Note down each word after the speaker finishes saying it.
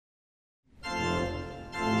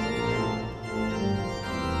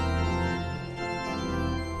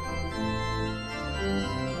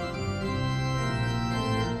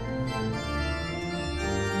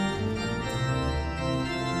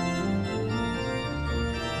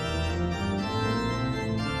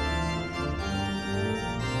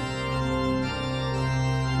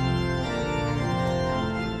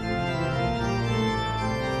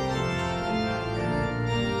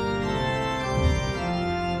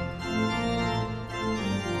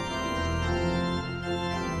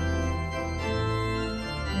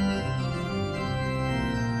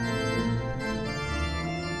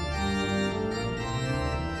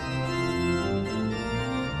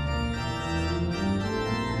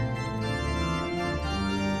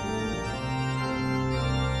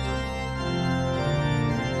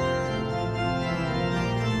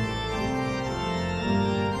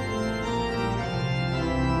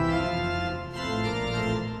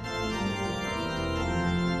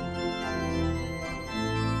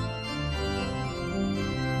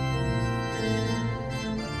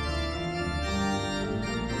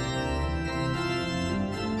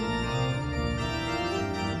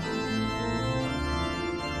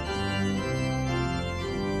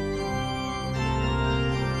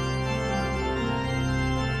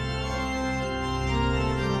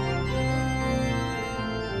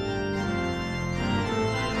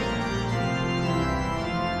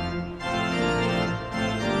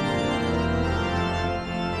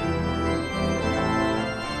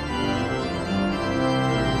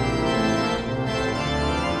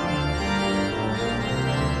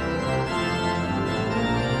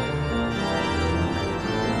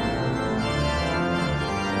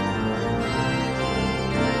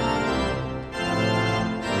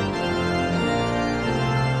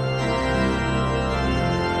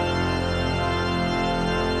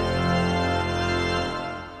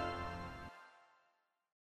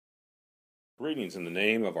Greetings in the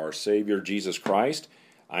name of our Savior Jesus Christ.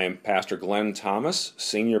 I am Pastor Glenn Thomas,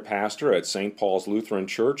 Senior Pastor at St. Paul's Lutheran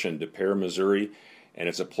Church in Des Peres, Missouri, and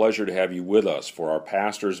it's a pleasure to have you with us for our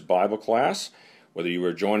Pastor's Bible class. Whether you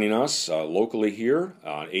are joining us locally here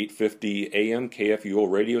on 850 AM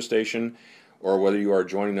KFUO radio station, or whether you are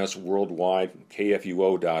joining us worldwide,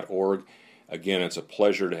 kfuo.org, again, it's a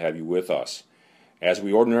pleasure to have you with us. As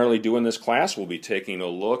we ordinarily do in this class, we'll be taking a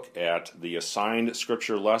look at the assigned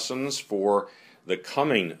scripture lessons for the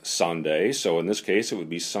coming Sunday. So in this case, it would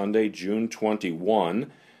be Sunday, June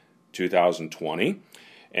 21, 2020.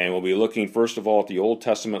 And we'll be looking first of all at the Old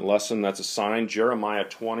Testament lesson that's assigned, Jeremiah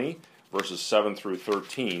 20, verses 7 through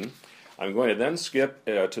 13. I'm going to then skip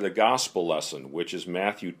to the gospel lesson, which is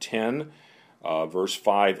Matthew 10, verse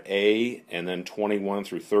 5a, and then 21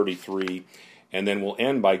 through 33. And then we'll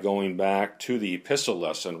end by going back to the epistle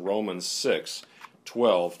lesson, Romans 6,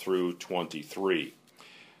 12 through 23.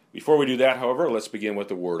 Before we do that, however, let's begin with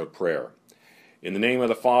the word of prayer. In the name of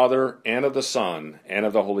the Father, and of the Son, and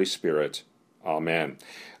of the Holy Spirit. Amen.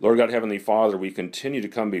 Lord God, Heavenly Father, we continue to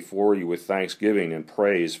come before you with thanksgiving and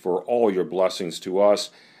praise for all your blessings to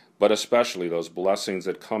us, but especially those blessings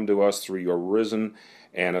that come to us through your risen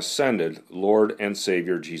and ascended Lord and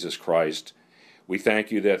Savior Jesus Christ. We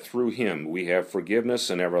thank you that through him we have forgiveness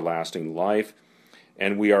and everlasting life,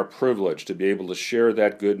 and we are privileged to be able to share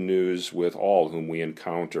that good news with all whom we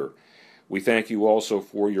encounter. We thank you also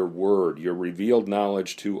for your word, your revealed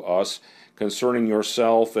knowledge to us concerning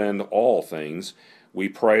yourself and all things. We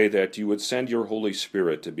pray that you would send your Holy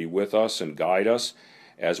Spirit to be with us and guide us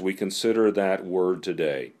as we consider that word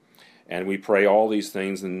today. And we pray all these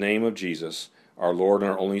things in the name of Jesus, our Lord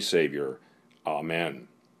and our only Savior. Amen.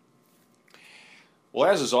 Well,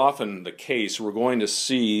 as is often the case, we're going to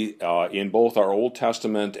see in both our Old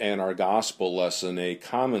Testament and our Gospel lesson a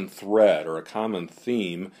common thread or a common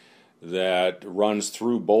theme that runs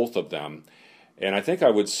through both of them. And I think I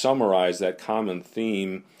would summarize that common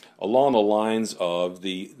theme along the lines of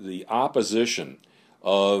the opposition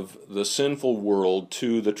of the sinful world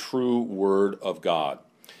to the true Word of God.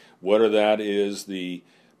 Whether that is the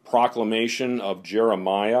proclamation of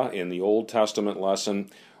Jeremiah in the Old Testament lesson,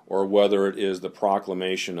 or whether it is the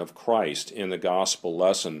proclamation of Christ in the gospel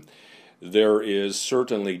lesson. There is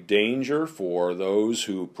certainly danger for those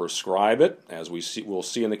who prescribe it, as we'll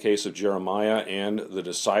see in the case of Jeremiah and the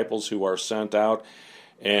disciples who are sent out,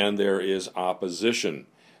 and there is opposition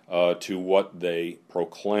to what they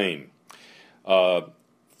proclaim.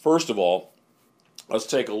 First of all, let's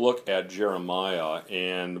take a look at Jeremiah,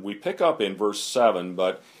 and we pick up in verse 7,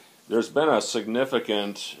 but there's been a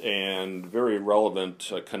significant and very relevant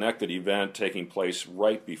connected event taking place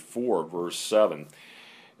right before verse 7.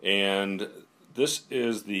 And this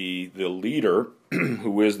is the leader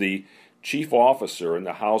who is the chief officer in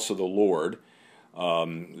the house of the Lord.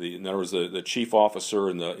 In other words, the chief officer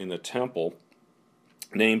in the temple,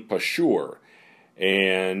 named Pashur.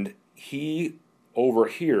 And he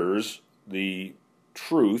overhears the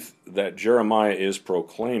truth that Jeremiah is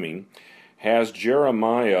proclaiming, has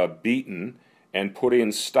Jeremiah beaten and put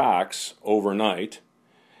in stocks overnight,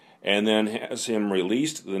 and then has him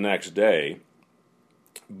released the next day.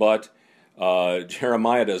 But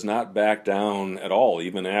Jeremiah does not back down at all,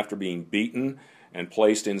 even after being beaten and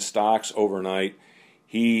placed in stocks overnight.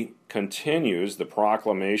 He continues the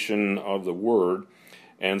proclamation of the word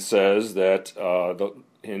and says that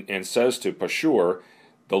says to Pashur,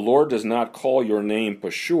 "The Lord does not call your name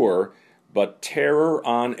Pashur, but terror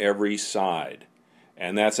on every side."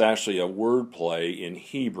 And that's actually a word play in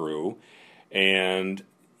Hebrew. And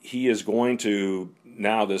he is going to,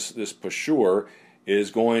 now this Pashur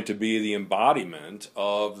is going to be the embodiment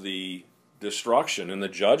of the destruction and the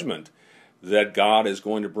judgment that God is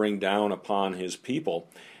going to bring down upon his people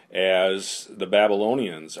as the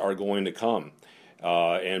Babylonians are going to come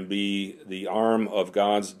and be the arm of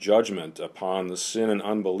God's judgment upon the sin and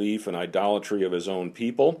unbelief and idolatry of his own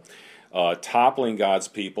people. Toppling God's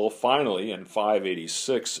people finally in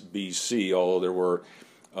 586 BC, although there were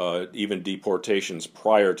even deportations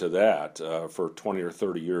prior to that for 20 or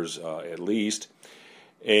 30 years at least.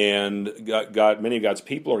 And many of God's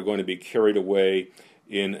people are going to be carried away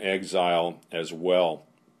in exile as well.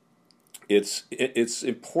 It's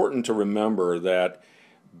important to remember that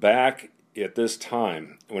back at this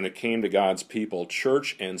time, when it came to God's people,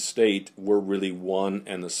 church and state were really one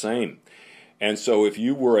and the same. And so if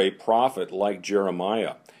you were a prophet like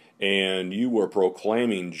Jeremiah, and you were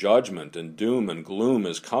proclaiming judgment and doom and gloom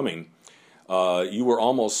is coming, you were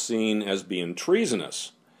almost seen as being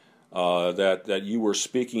treasonous, that you were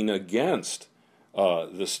speaking against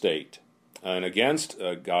the state and against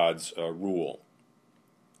God's rule.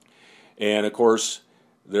 And of course,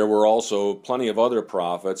 there were also plenty of other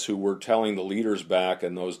prophets who were telling the leaders back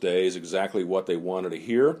in those days exactly what they wanted to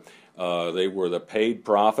hear. They were the paid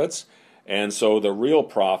prophets. And so the real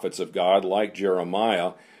prophets of God, like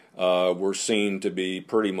Jeremiah, were seen to be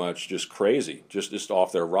pretty much just crazy, just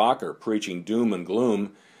off their rocker, preaching doom and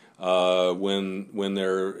gloom when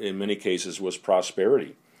there, in many cases, was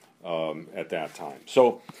prosperity at that time.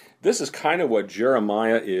 So this is kind of what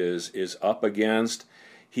Jeremiah is up against.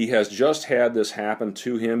 He has just had this happen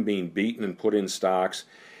to him, being beaten and put in stocks.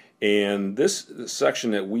 And this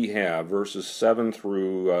section that we have, verses 7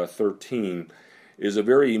 through 13, is a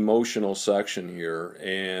very emotional section here.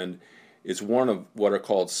 And it's one of what are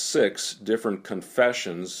called 6 different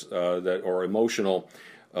confessions or emotional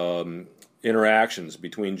interactions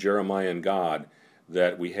between Jeremiah and God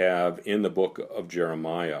that we have in the book of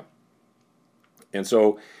Jeremiah. And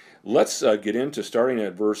so let's get into starting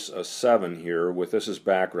at verse 7 here with this as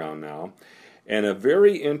background now. And a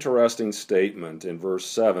very interesting statement in verse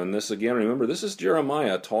 7. This again, remember, this is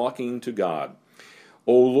Jeremiah talking to God.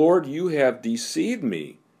 O Lord, you have deceived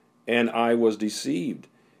me, and I was deceived.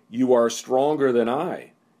 You are stronger than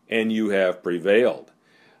I, and you have prevailed.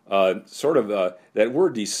 That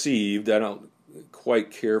word deceived, I don't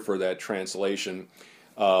quite care for that translation.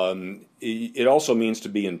 It also means to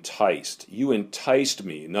be enticed. You enticed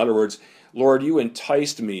me. In other words, Lord, you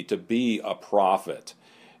enticed me to be a prophet.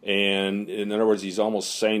 And in other words, he's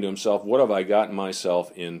almost saying to himself, what have I gotten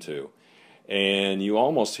myself into? And you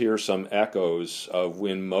almost hear some echoes of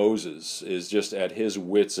when Moses is just at his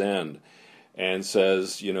wit's end and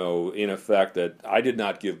says, in effect, that I did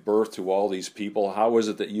not give birth to all these people. How is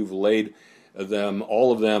it that you've laid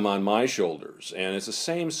all of them on my shoulders? And it's the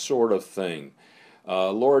same sort of thing.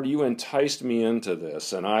 Lord, you enticed me into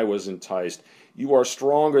this, and I was enticed. You are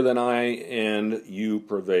stronger than I, and you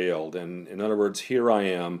prevailed. And in other words, here I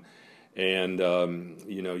am, and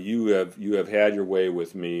you have had your way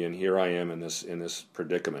with me, and here I am in this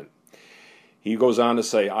predicament. He goes on to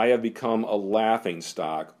say, I have become a laughing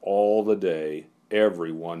stock all the day.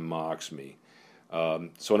 Everyone mocks me.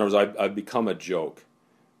 So in other words, I've become a joke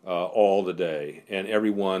all the day, and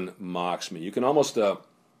everyone mocks me. You can almost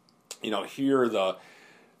hear the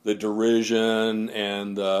derision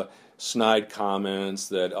and the snide comments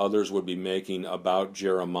that others would be making about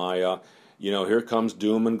Jeremiah. Here comes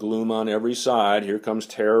doom and gloom on every side. Here comes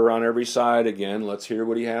terror on every side again. Let's hear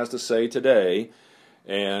what he has to say today.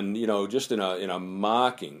 And, just in a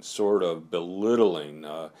mocking, sort of belittling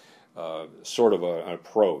sort of an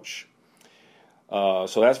approach. So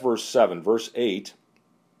that's verse 7. Verse 8,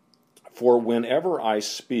 for whenever I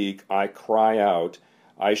speak, I cry out,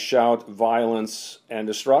 I shout violence and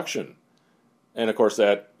destruction. And of course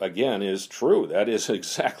that, again, is true. That is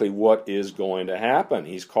exactly what is going to happen.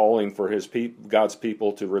 He's calling for God's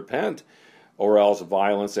people to repent, or else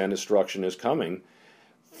violence and destruction is coming.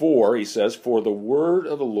 For, he says, for the word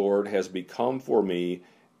of the Lord has become for me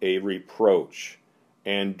a reproach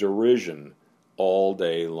and derision all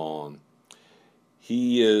day long.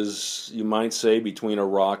 He is, you might say, between a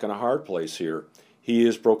rock and a hard place here. He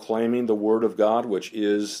is proclaiming the word of God, which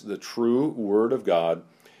is the true word of God,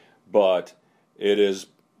 but it is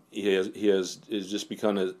just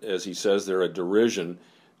become, as he says there, a derision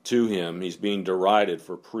to him. He's being derided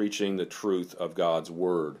for preaching the truth of God's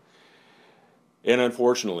word. And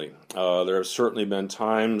unfortunately, there have certainly been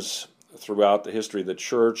times throughout the history of the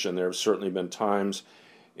church, and there have certainly been times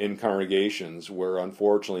in congregations where,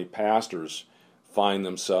 unfortunately, pastors find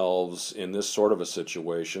themselves in this sort of a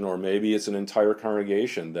situation, or maybe it's an entire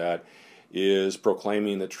congregation that is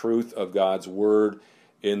proclaiming the truth of God's word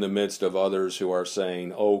in the midst of others who are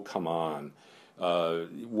saying, oh, come on,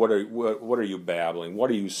 what are you babbling? What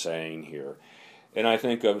are you saying here? And I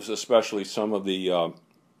think of especially some of the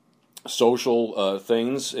social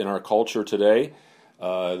things in our culture today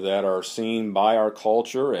that are seen by our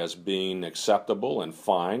culture as being acceptable and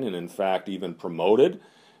fine, and in fact even promoted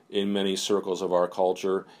in many circles of our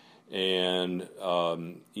culture, and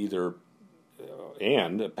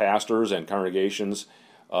pastors and congregations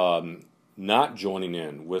not joining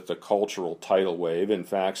in with the cultural tidal wave, in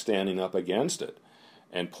fact standing up against it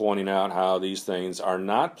and pointing out how these things are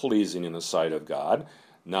not pleasing in the sight of God,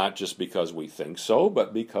 not just because we think so,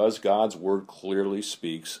 but because God's word clearly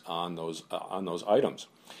speaks on those items.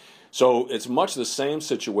 So it's much the same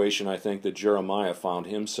situation, I think, that Jeremiah found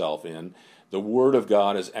himself in. The word of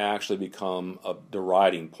God has actually become a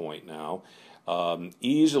deriding point now,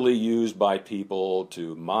 easily used by people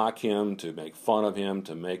to mock him, to make fun of him,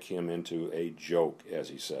 to make him into a joke, as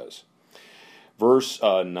he says. Verse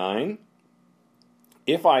 9,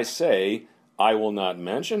 if I say, I will not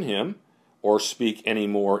mention him, or speak any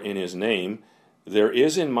more in his name. There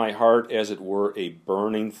is in my heart, as it were, a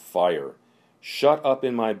burning fire, shut up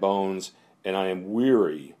in my bones, and I am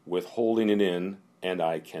weary with holding it in, and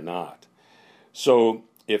I cannot. So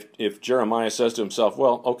if Jeremiah says to himself,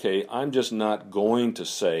 well, okay, I'm just not going to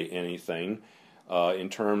say anything in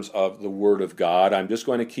terms of the Word of God. I'm just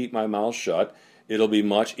going to keep my mouth shut. It'll be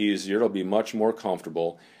much easier. It'll be much more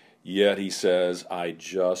comfortable. Yet he says, I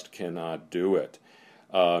just cannot do it.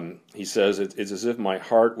 He says, it's as if my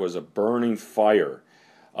heart was a burning fire.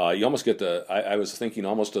 You almost get I was thinking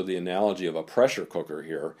almost of the analogy of a pressure cooker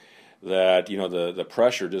here, that, the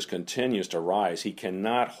pressure just continues to rise. He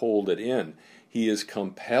cannot hold it in. He is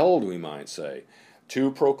compelled, we might say,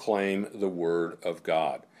 to proclaim the Word of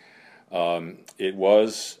God. It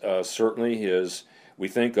was certainly we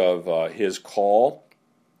think of his call,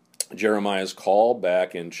 Jeremiah's call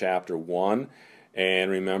back in chapter 1, and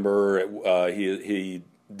remember he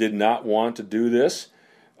did not want to do this.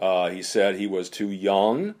 He said he was too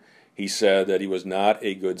young. He said that he was not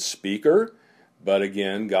a good speaker, but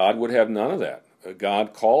again, God would have none of that.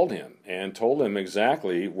 God called him and told him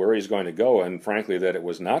exactly where he's going to go, and frankly that it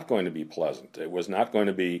was not going to be pleasant. It was not going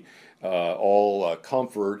to be all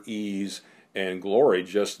comfort, ease, and glory,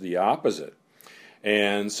 just the opposite.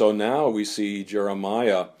 And so now we see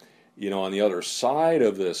Jeremiah, on the other side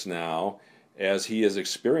of this now, as he is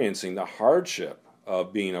experiencing the hardship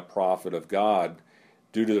of being a prophet of God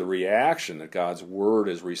due to the reaction that God's Word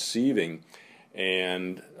is receiving.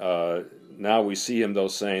 And now we see him, though,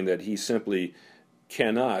 saying that he simply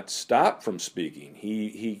cannot stop from speaking.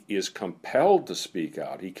 He is compelled to speak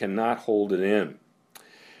out. He cannot hold it in.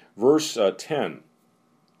 Verse 10,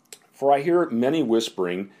 for I hear many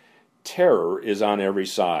whispering, terror is on every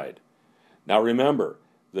side. Now remember,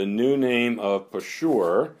 the new name of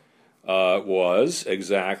Pashur was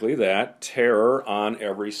exactly that, terror on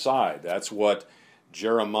every side. That's what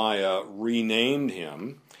Jeremiah renamed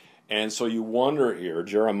him. And so you wonder here,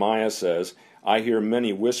 Jeremiah says, I hear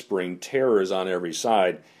many whispering, terror is on every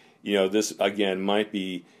side. This again might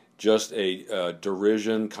be just a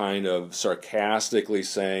derision, kind of sarcastically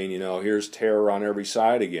saying, here's terror on every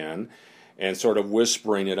side again, and sort of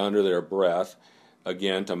whispering it under their breath,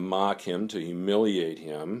 again, to mock him, to humiliate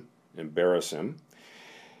him, embarrass him.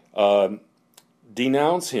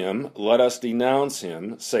 Denounce him, let us denounce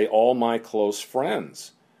him, say all my close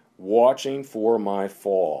friends, watching for my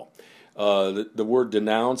fall. The word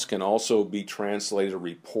denounce can also be translated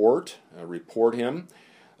report him.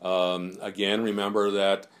 Again, remember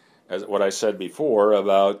that, as what I said before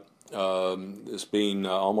about this being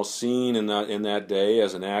almost seen in that day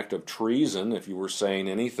as an act of treason, if you were saying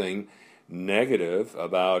anything negative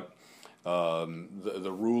about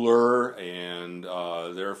the ruler, and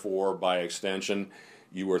therefore, by extension,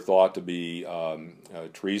 you were thought to be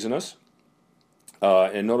treasonous.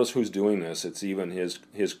 And notice who's doing this. It's even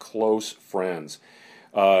his close friends.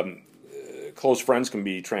 Close friends can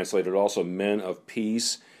be translated also men of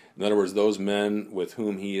peace. In other words, those men with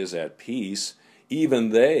whom he is at peace, even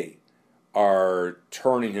they are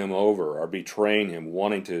turning him over, are betraying him,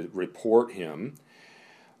 wanting to report him.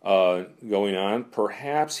 Going on,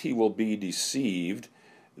 perhaps he will be deceived,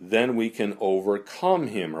 then we can overcome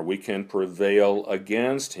him, or we can prevail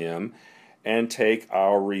against him and take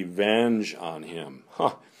our revenge on him.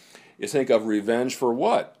 You think of revenge for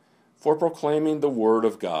what? For proclaiming the Word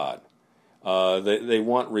of God. They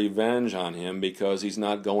want revenge on him because he's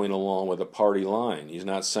not going along with a party line. He's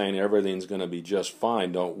not saying everything's going to be just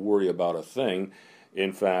fine, don't worry about a thing.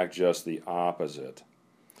 In fact, just the opposite.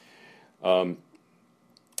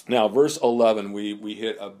 Now, verse 11, we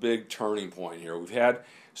hit a big turning point here. We've had,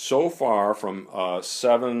 so far from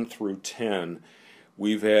 7 through 10,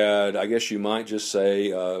 we've had, I guess you might just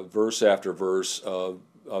say, verse after verse of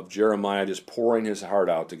Jeremiah just pouring his heart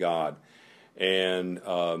out to God, and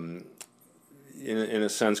in a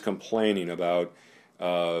sense complaining about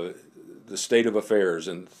the state of affairs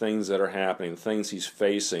and things that are happening, things he's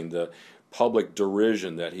facing, the public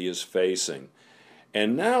derision that he is facing.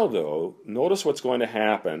 And now, though, notice what's going to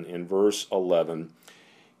happen in verse 11.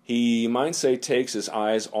 He, might say, takes his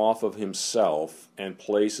eyes off of himself and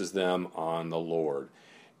places them on the Lord.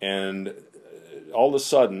 And all of a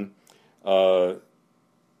sudden,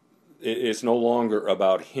 it's no longer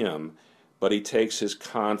about him, but he takes his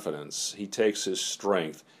confidence, he takes his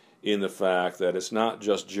strength in the fact that it's not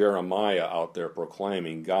just Jeremiah out there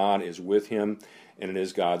proclaiming. God is with him, and it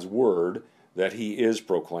is God's word that he is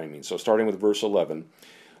proclaiming. So starting with verse 11,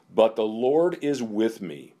 but the Lord is with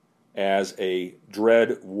me as a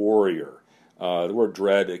dread warrior. The word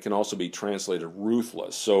dread, it can also be translated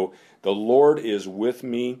ruthless. So the Lord is with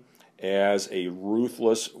me as a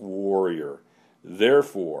ruthless warrior.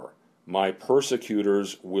 Therefore, my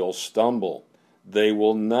persecutors will stumble. They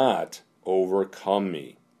will not overcome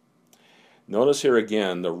me. Notice here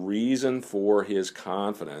again, the reason for his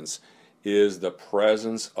confidence is the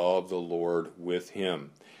presence of the Lord with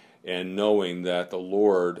him, and knowing that the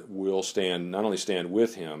Lord will not only stand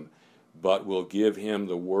with him, but will give him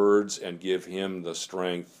the words and give him the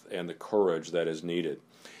strength and the courage that is needed.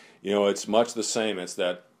 It's much the same. It's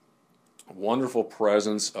that wonderful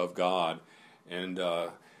presence of God, and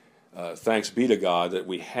thanks be to God that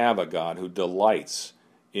we have a God who delights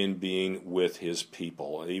in being with his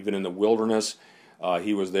people. Even in the wilderness,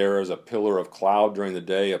 he was there as a pillar of cloud during the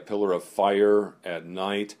day, a pillar of fire at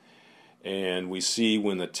night. And we see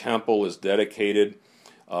when the temple is dedicated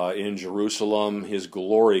in Jerusalem, his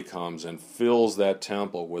glory comes and fills that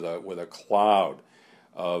temple with a cloud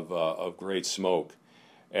of great smoke.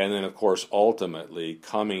 And then, of course, ultimately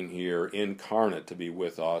coming here incarnate to be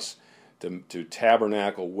with us, to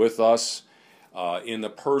tabernacle with us in the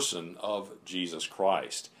person of Jesus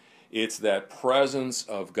Christ. It's that presence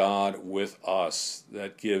of God with us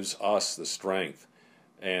that gives us the strength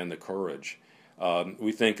and the courage.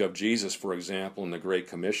 We think of Jesus, for example, in the Great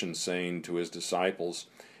Commission saying to his disciples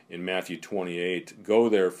in Matthew 28, "Go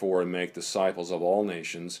therefore and make disciples of all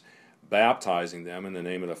nations, baptizing them in the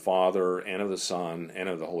name of the Father and of the Son and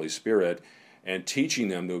of the Holy Spirit, and teaching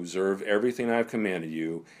them to observe everything I have commanded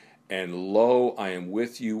you. And lo, I am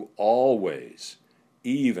with you always,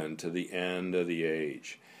 even to the end of the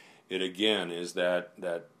age." It again is that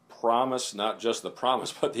promise, not just the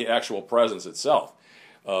promise, but the actual presence itself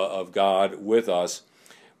of God with us,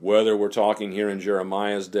 whether we're talking here in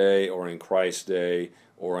Jeremiah's day or in Christ's day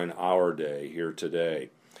or in our day here today.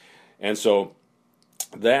 And so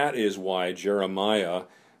that is why Jeremiah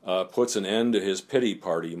puts an end to his pity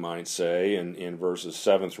party, you might say, in verses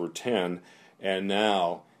 7 through 10, and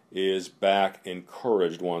now is back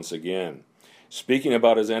encouraged once again. Speaking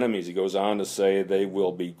about his enemies, he goes on to say, "They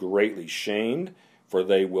will be greatly shamed, for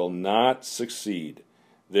they will not succeed.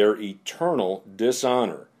 Their eternal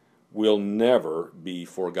dishonor will never be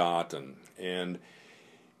forgotten." And,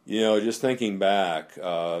 just thinking back,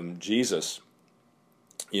 Jesus,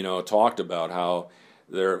 talked about how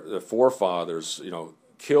the forefathers,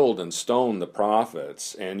 killed and stoned the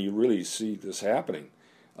prophets, and you really see this happening.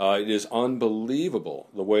 It is unbelievable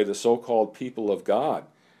the way the so-called people of God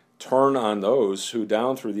turn on those who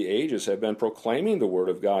down through the ages have been proclaiming the Word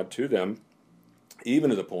of God to them,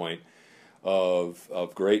 even to the point of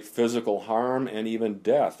great physical harm and even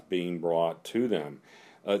death being brought to them.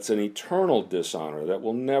 It's an eternal dishonor that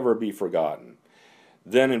will never be forgotten.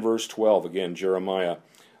 Then in verse 12, again, Jeremiah,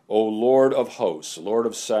 "O Lord of hosts, Lord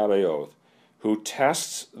of Sabaoth, who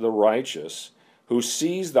tests the righteous, who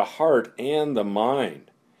sees the heart and the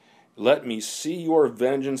mind, let me see your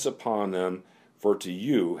vengeance upon them, for to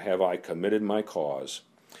you have I committed my cause."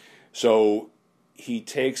 So he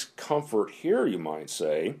takes comfort here, you might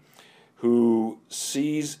say, who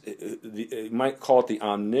sees, you might call it the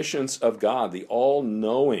omniscience of God, the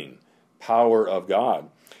all-knowing power of God,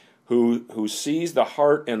 who sees the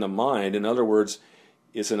heart and the mind. In other words,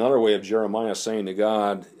 it's another way of Jeremiah saying to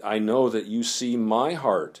God, "I know that you see my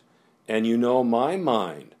heart and you know my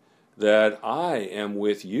mind, that I am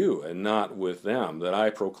with you and not with them, that I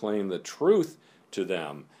proclaim the truth to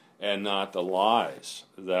them and not the lies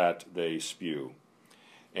that they spew.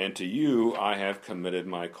 And to you I have committed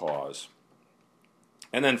my cause."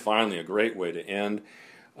 And then finally, a great way to end,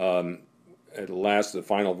 at last, the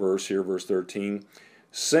final verse here, verse 13,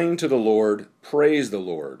 "Sing to the Lord, praise the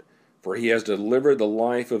Lord, for he has delivered the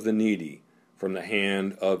life of the needy from the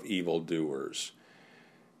hand of evildoers."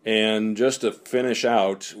 And just to finish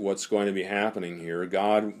out what's going to be happening here,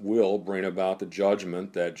 God will bring about the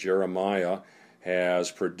judgment that Jeremiah has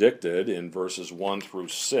predicted in verses 1 through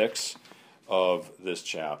 6 of this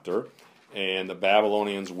chapter. And the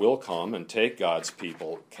Babylonians will come and take God's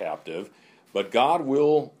people captive. But God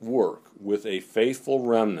will work with a faithful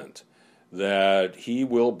remnant that he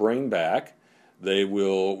will bring back. They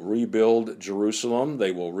will rebuild Jerusalem.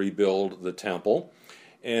 They will rebuild the temple.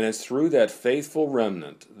 And it's through that faithful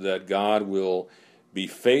remnant that God will be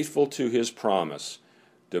faithful to his promise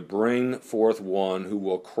to bring forth one who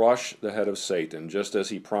will crush the head of Satan, just as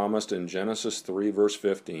he promised in Genesis 3, verse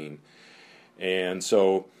 15. And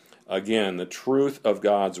so, again, the truth of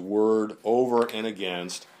God's word over and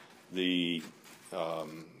against the,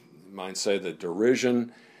 might say, the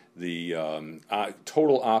derision, the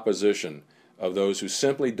total opposition of those who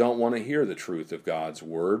simply don't want to hear the truth of God's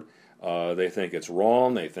word. They think it's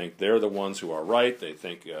wrong. They think they're the ones who are right. They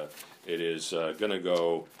think it is going to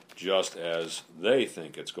go just as they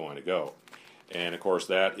think it's going to go. And, of course,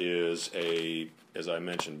 that is as I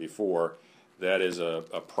mentioned before, that is a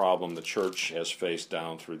problem the church has faced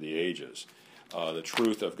down through the ages. The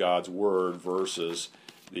truth of God's Word versus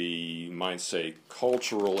the, you might say,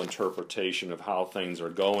 cultural interpretation of how things are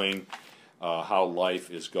going, how life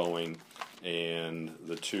is going, and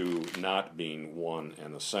the two not being one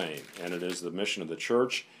and the same. And it is the mission of the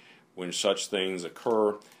church, when such things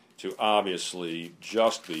occur, to obviously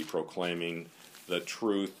just be proclaiming the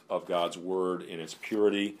truth of God's Word in its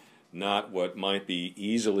purity, not what might be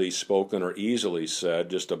easily spoken or easily said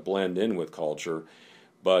just to blend in with culture,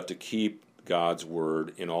 but to keep God's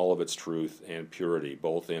Word in all of its truth and purity,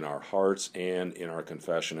 both in our hearts and in our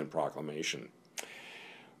confession and proclamation.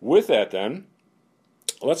 With that, then,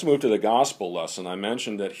 let's move to the gospel lesson. I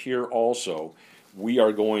mentioned that here also we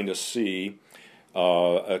are going to see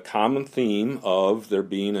a common theme of there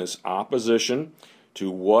being this opposition to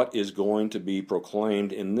what is going to be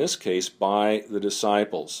proclaimed, in this case, by the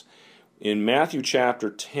disciples. In Matthew chapter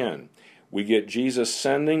 10, we get Jesus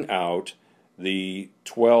sending out the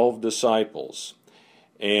 12 disciples.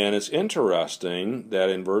 And it's interesting that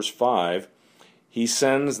in verse 5, he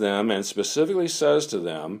sends them and specifically says to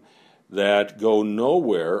them that go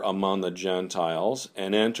nowhere among the Gentiles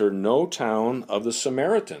and enter no town of the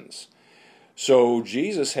Samaritans. So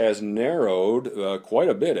Jesus has narrowed quite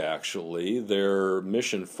a bit, actually, their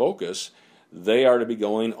mission focus. They are to be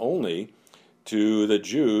going only to the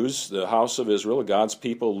Jews, the house of Israel, God's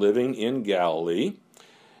people living in Galilee,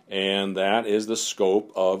 and that is the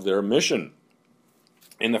scope of their mission.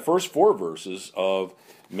 In the first 4 verses of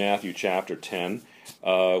Matthew chapter 10,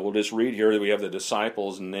 we'll just read here that we have the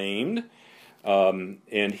disciples named,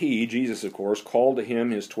 and he, Jesus of course, called to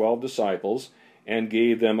him his 12 disciples and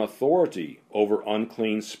gave them authority over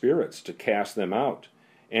unclean spirits to cast them out,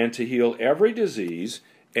 and to heal every disease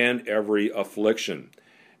and every affliction.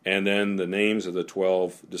 And then the names of the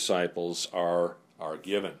 12 disciples are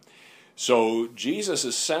given. So Jesus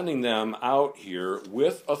is sending them out here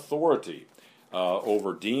with authority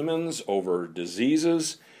over demons, over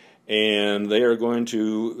diseases, and they are going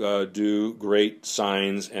to do great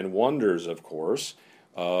signs and wonders, of course,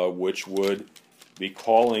 which would be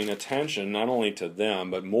calling attention not only to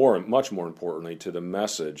them, but much more importantly, to the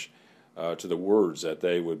message, to the words that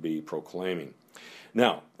they would be proclaiming.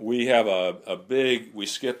 Now, we have we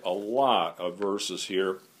skip a lot of verses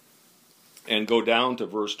here and go down to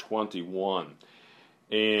verse 21.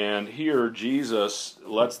 And here Jesus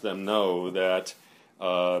lets them know that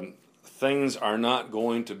things are not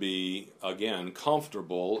going to be, again,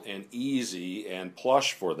 comfortable and easy and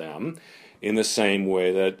plush for them in the same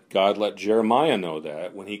way that God let Jeremiah know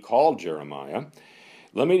that when he called Jeremiah.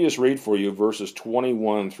 Let me just read for you verses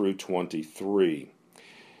 21 through 23.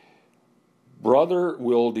 Brother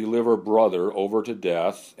will deliver brother over to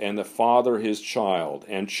death, and the father his child,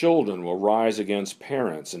 and children will rise against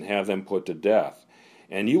parents and have them put to death.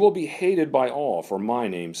 And you will be hated by all for my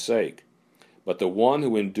name's sake. But the one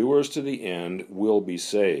who endures to the end will be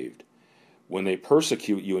saved. When they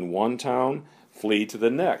persecute you in one town, flee to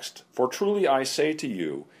the next. For truly I say to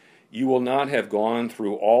you, you will not have gone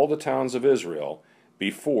through all the towns of Israel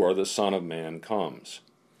before the Son of Man comes.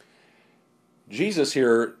 Jesus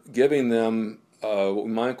here giving them what we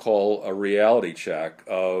might call a reality check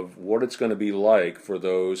of what it's going to be like for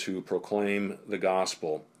those who proclaim the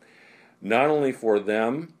gospel. Not only for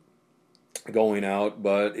them going out,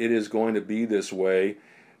 but it is going to be this way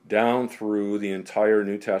down through the entire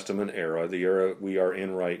New Testament era, the era we are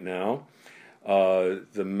in right now.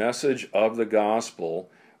 The message of the gospel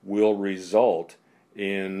will result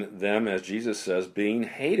in them, as Jesus says, being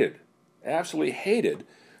hated, absolutely hated,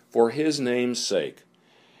 for his name's sake.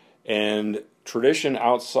 And tradition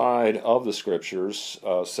outside of the scriptures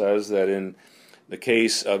says that in the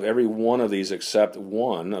case of every one of these except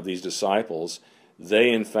one of these disciples,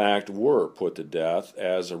 they in fact were put to death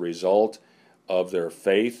as a result of their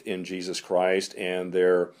faith in Jesus Christ and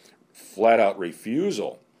their flat-out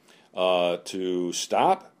refusal to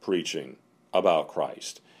stop preaching about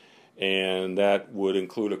Christ. And that would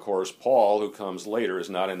include, of course, Paul, who comes later, is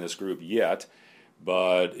not in this group yet,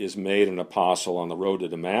 but is made an apostle on the road to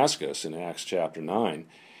Damascus in Acts chapter 9.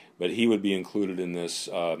 But he would be included in this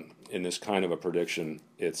kind of a prediction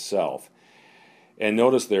itself. And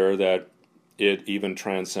notice there that it even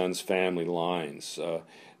transcends family lines.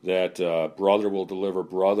 That brother will deliver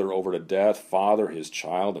brother over to death, father his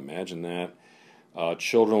child, imagine that.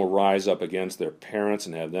 Children will rise up against their parents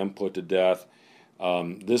and have them put to death.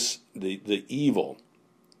 The evil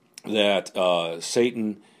that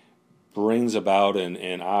Satan brings about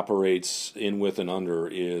and operates in, with, and under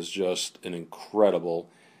is just an incredible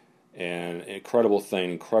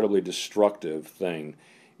thing, incredibly destructive thing,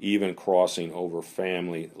 even crossing over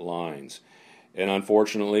family lines. And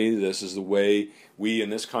unfortunately, this is the way we in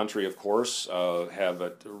this country, of course, have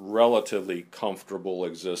a relatively comfortable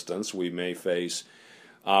existence. We may face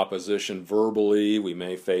opposition verbally. We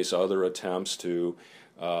may face other attempts to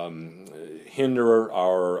hinder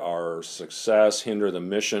our success, hinder the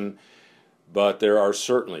mission. But there are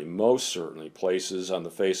certainly, most certainly, places on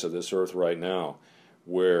the face of this earth right now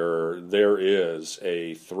where there is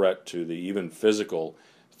a threat to the even physical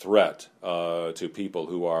threat to people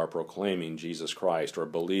who are proclaiming Jesus Christ or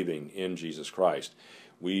believing in Jesus Christ.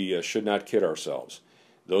 We should not kid ourselves.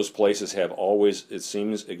 Those places have always, it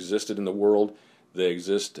seems, existed in the world. They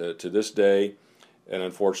exist to this day, and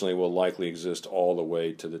unfortunately will likely exist all the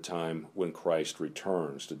way to the time when Christ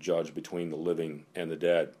returns to judge between the living and the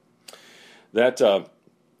dead. That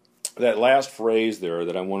last phrase there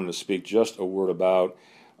that I wanted to speak just a word about,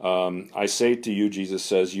 I say to you, Jesus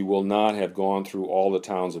says, you will not have gone through all the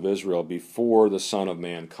towns of Israel before the Son of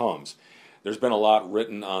Man comes. There's been a lot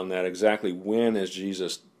written on that. Exactly when is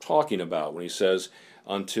Jesus talking about when he says,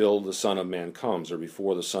 until the Son of Man comes, or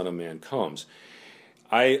before the Son of Man comes?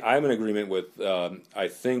 I'm in agreement with, I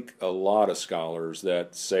think, a lot of scholars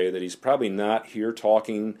that say that he's probably not here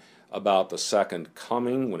talking about the second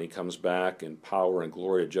coming when he comes back in power and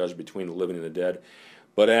glory to judge between the living and the dead,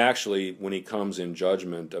 but actually when he comes in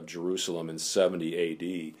judgment of Jerusalem in 70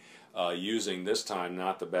 A.D., using this time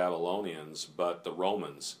not the Babylonians but the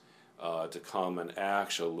Romans to come and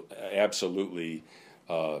absolutely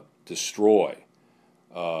destroy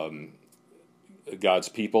God's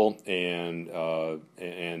people and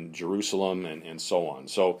Jerusalem and so on.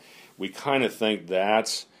 So we kind of think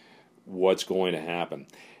that's what's going to happen.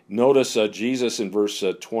 Notice Jesus in verse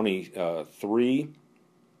 23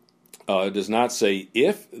 does not say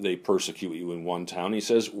if they persecute you in one town. He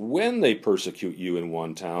says when they persecute you in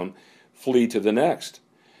one town, flee to the next.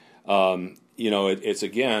 It's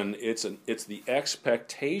the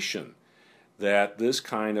expectation that this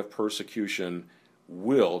kind of persecution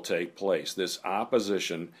will take place, this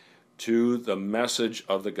opposition to the message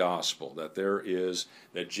of the gospel,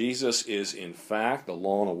 that Jesus is in fact the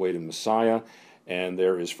long-awaited Messiah, and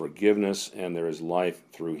there is forgiveness and there is life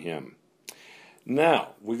through him.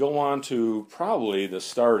 Now, we go on to probably the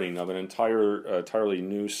starting of an entirely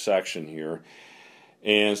new section here.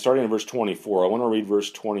 And starting in verse 24, I want to read verse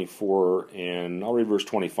 24, and I'll read verse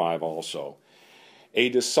 25 also. A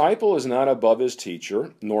disciple is not above his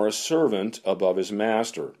teacher, nor a servant above his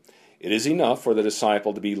master. It is enough for the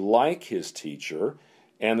disciple to be like his teacher,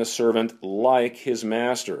 and the servant like his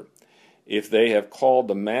master. If they have called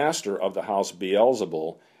the master of the house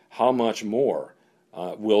Beelzebul, how much more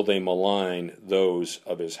will they malign those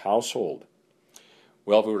of his household?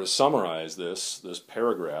 Well, if we were to summarize this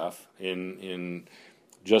paragraph in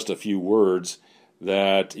just a few words,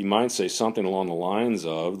 that you might say something along the lines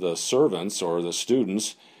of the servants or the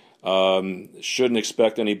students shouldn't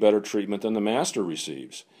expect any better treatment than the master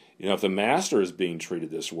receives. If the master is being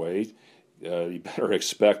treated this way, you better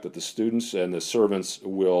expect that the students and the servants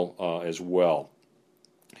will as well.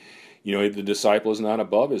 The disciple is not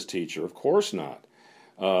above his teacher. Of course not.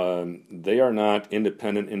 They are not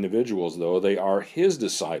independent individuals, though. They are his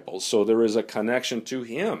disciples. So there is a connection to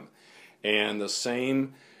him. And the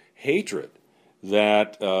same hatred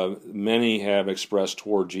that many have expressed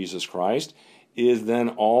toward Jesus Christ is then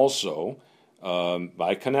also,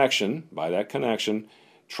 by that connection,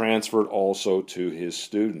 transferred also to his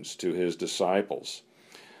students, to his disciples.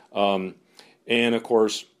 And of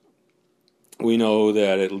course, we know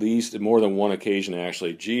that at least more than one occasion,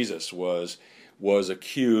 actually, Jesus was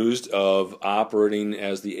accused of operating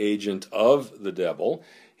as the agent of the devil.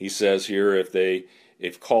 He says here,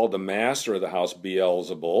 if called the master of the house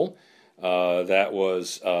Beelzebul, that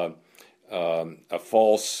was a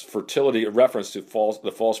false fertility, a reference to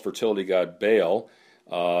the false fertility god Baal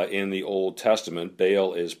in the Old Testament.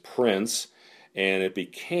 Baal is prince, and it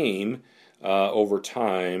became over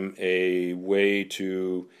time a way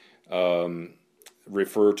to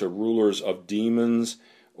refer to rulers of demons,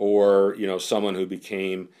 or someone who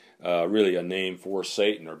became really a name for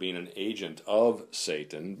Satan, or being an agent of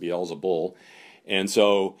Satan, Beelzebul. And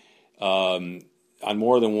so on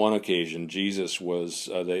more than one occasion, Jesus was,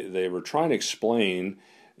 they were trying to explain,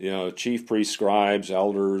 chief priests, scribes,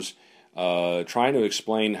 elders, trying to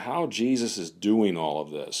explain how Jesus is doing all of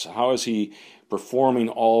this. How is he performing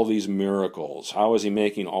all these miracles? How is he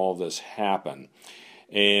making all this happen?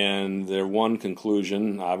 And their one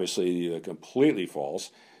conclusion, obviously completely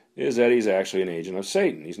false, is that he's actually an agent of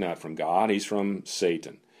Satan. He's not from God, he's from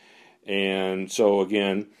Satan. And so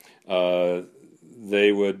again,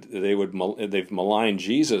 they've maligned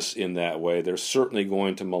Jesus in that way. They're certainly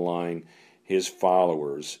going to malign his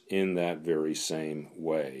followers in that very same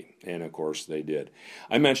way. And of course they did.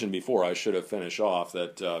 I mentioned before, I should have finished off,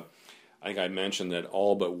 that I think I mentioned that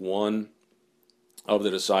all but one of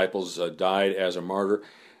the disciples died as a martyr.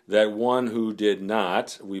 That one who did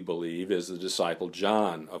not, we believe, is the disciple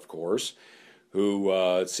John, of course, who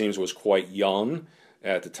it seems was quite young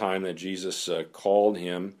at the time that Jesus called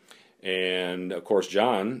him. And of course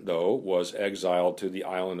John, though, was exiled to the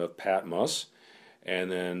island of Patmos,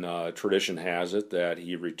 and then tradition has it that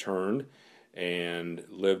he returned and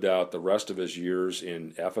lived out the rest of his years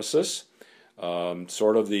in Ephesus,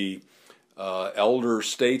 sort of the elder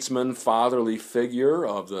statesman, fatherly figure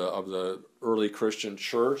of the early Christian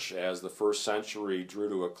church as the first century drew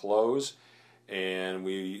to a close. And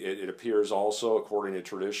it appears also, according to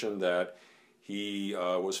tradition, that he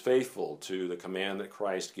was faithful to the command that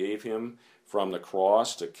Christ gave him from the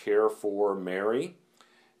cross to care for Mary,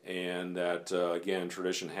 and that, again,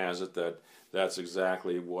 tradition has it that that's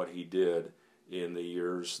exactly what he did in the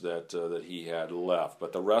years that he had left.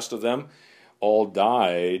 But the rest of them all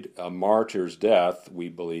died a martyr's death, we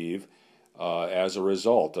believe, as a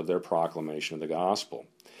result of their proclamation of the gospel.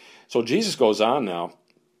 So Jesus goes on now.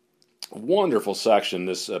 Wonderful section,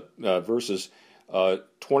 this verses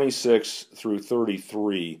 26 through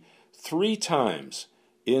 33. 3 times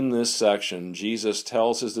in this section, Jesus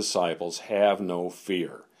tells his disciples, have no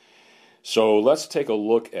fear. So let's take a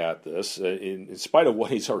look at this, in spite of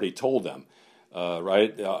what he's already told them.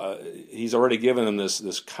 Right? He's already given them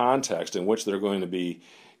this context in which they're going to be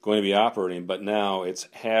operating, but now it's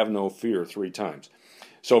have no fear 3 times.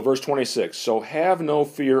 So verse 26, so have no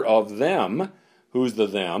fear of them. Who's the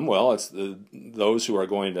them? Well, it's those who are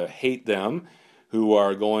going to hate them, who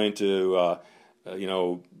are going to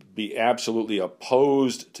be absolutely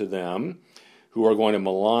opposed to them, who are going to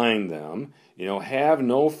malign them. Have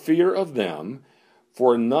no fear of them,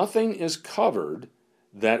 for nothing is covered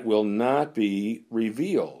that will not be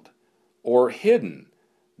revealed, or hidden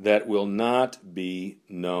that will not be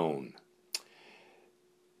known.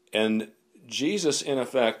 And Jesus, in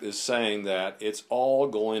effect, is saying that it's all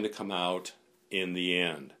going to come out in the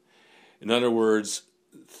end. In other words,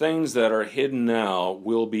 things that are hidden now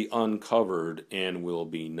will be uncovered and will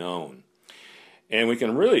be known. And we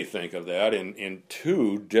can really think of that in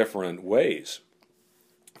 2 different ways.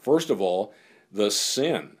 First of all, the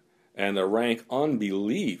sin and the rank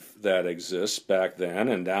unbelief that exists back then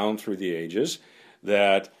and down through the ages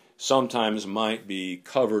that sometimes might be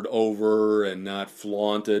covered over and not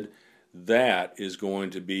flaunted, that is going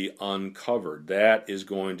to be uncovered. That is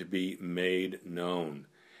going to be made known.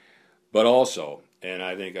 But also, and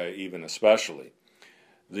I think even especially,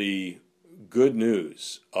 the good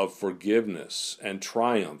news of forgiveness and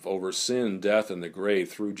triumph over sin, death, and the grave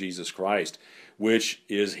through Jesus Christ, which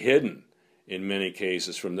is hidden in many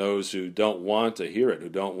cases from those who don't want to hear it, who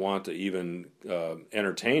don't want to even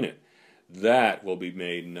entertain it, that will be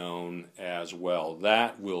made known as well.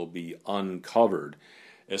 That will be uncovered,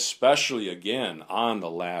 especially again on the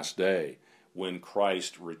last day when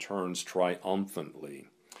Christ returns triumphantly.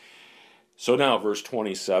 So now, verse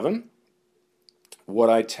 27, what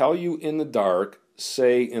I tell you in the dark,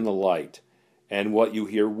 say in the light, and what you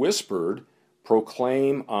hear whispered,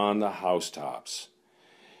 proclaim on the housetops.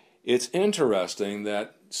 It's interesting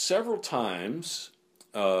that several times,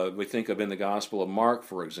 we think of in the Gospel of Mark,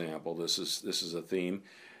 for example, this is a theme,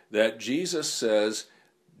 that Jesus says,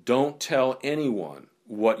 don't tell anyone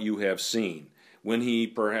what you have seen. When he,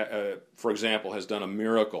 for example, has done a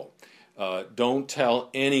miracle, don't tell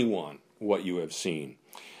anyone what you have seen.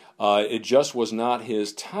 It just was not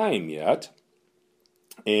his time yet.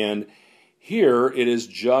 And here it is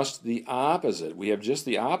just the opposite. We have just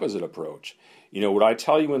the opposite approach. What I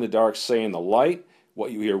tell you in the dark, say in the light.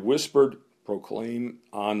 What you hear whispered, proclaim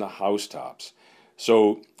on the housetops.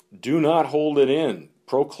 So do not hold it in.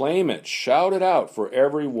 Proclaim it. Shout it out for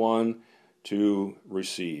everyone to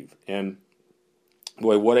receive. And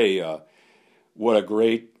boy, what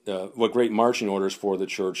great marching orders for the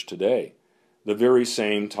church today. The very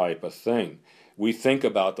same type of thing. We think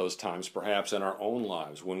about those times perhaps in our own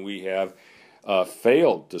lives when we have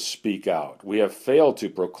failed to speak out. We have failed to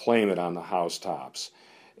proclaim it on the housetops.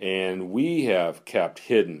 And we have kept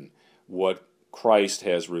hidden what Christ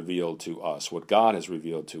has revealed to us, what God has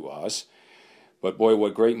revealed to us. But boy,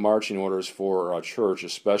 what great marching orders for our church,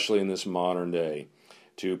 especially in this modern day,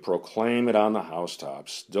 to proclaim it on the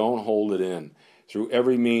housetops. Don't hold it in. Through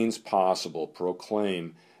every means possible,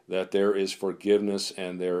 proclaim that there is forgiveness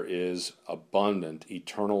and there is abundant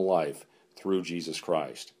eternal life through Jesus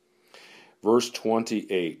Christ. Verse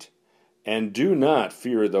 28, and do not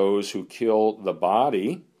fear those who kill the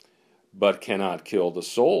body, but cannot kill the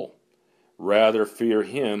soul. Rather fear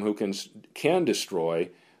him who can destroy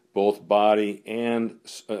both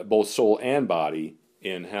soul and body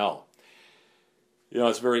in hell.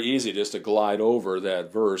 It's very easy just to glide over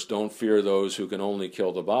that verse. Don't fear those who can only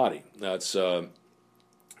kill the body. That's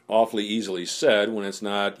awfully easily said when it's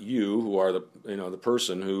not you who are the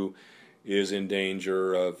person who is in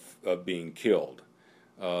danger of being killed,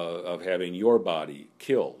 of having your body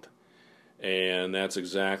killed. And that's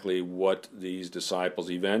exactly what these disciples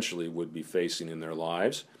eventually would be facing in their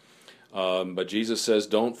lives. But Jesus says,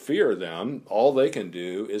 don't fear them. All they can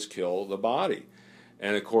do is kill the body.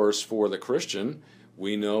 And of course, for the Christian,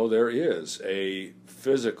 we know there is a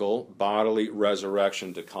physical bodily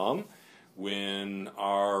resurrection to come when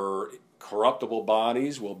our corruptible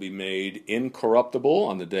bodies will be made incorruptible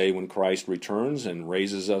on the day when Christ returns and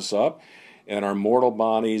raises us up, and our mortal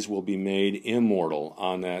bodies will be made immortal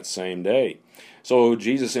on that same day. So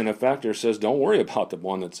Jesus, in effect, here says, don't worry about the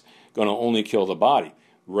one that's going to only kill the body.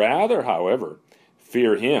 Rather, however,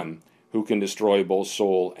 fear him who can destroy both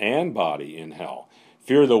soul and body in hell.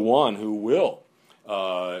 Fear the one who will,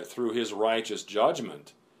 through his righteous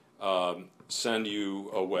judgment, send you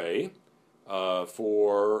away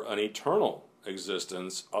for an eternal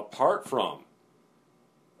existence apart from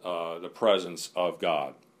the presence of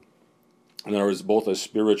God. In other words, both a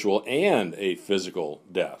spiritual and a physical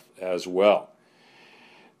death as well.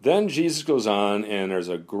 Then Jesus goes on, and there's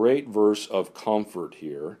a great verse of comfort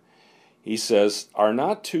here. He says, are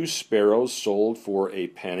not 2 sparrows sold for a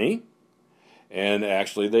penny? And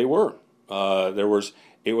actually they were.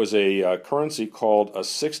 It was a currency called a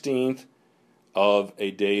 16th of a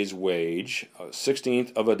day's wage, a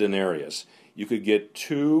 16th of a denarius. You could get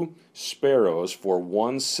 2 sparrows for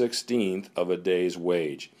 1/16 of a day's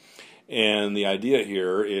wage. And the idea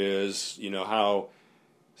here is, how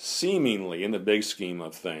seemingly, in the big scheme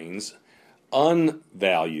of things,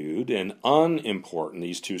 unvalued and unimportant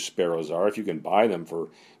these 2 sparrows are. If you can buy them for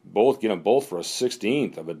both, get them both for a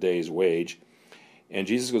 16th of a day's wage. And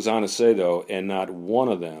Jesus goes on to say, though, and not one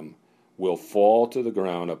of them will fall to the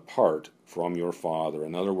ground apart from your Father.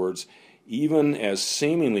 In other words, even as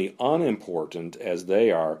seemingly unimportant as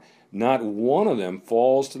they are, not one of them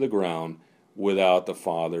falls to the ground without the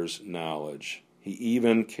Father's knowledge. He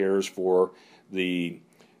even cares for the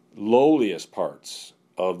lowliest parts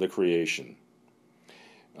of the creation.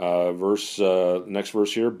 Next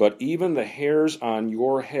verse here, but even the hairs on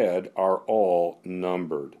your head are all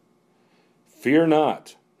numbered. Fear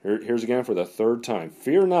not. Here's again for the 3rd time.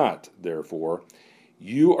 Fear not, therefore,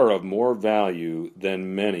 you are of more value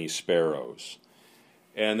than many sparrows.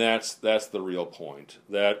 And that's the real point,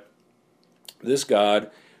 that this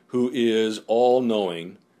God, who is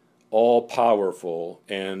all-knowing, all-powerful,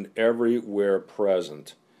 and everywhere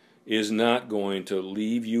present, is not going to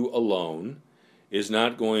leave you alone, is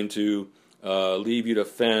not going to leave you to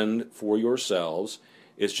fend for yourselves.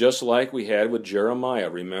 It's just like we had with Jeremiah.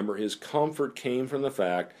 Remember, his comfort came from the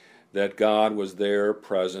fact that God was there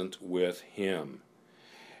present with him.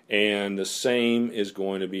 And the same is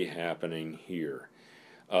going to be happening here.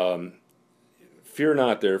 Fear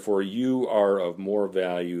not, therefore, you are of more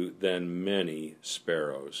value than many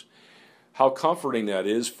sparrows. How comforting that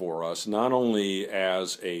is for us, not only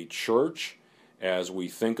as a church, as we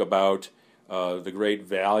think about the great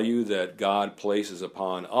value that God places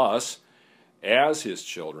upon us as his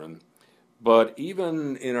children, but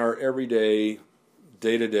even in our everyday,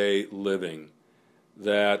 day-to-day living,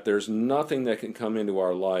 that there's nothing that can come into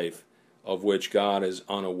our life of which God is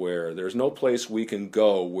unaware. There's no place we can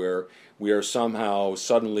go where we are somehow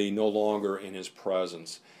suddenly no longer in his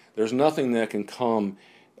presence. There's nothing that can come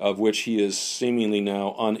of which he is seemingly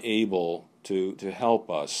now unable to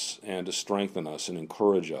help us and to strengthen us and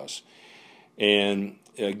encourage us. And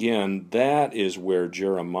again, that is where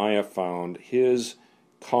Jeremiah found his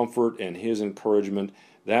comfort and his encouragement.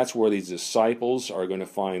 That's where these disciples are going to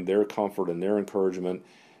find their comfort and their encouragement.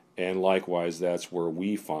 And likewise, that's where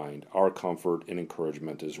we find our comfort and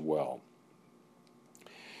encouragement as well.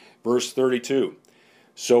 Verse 32,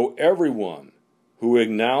 so everyone who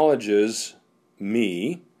acknowledges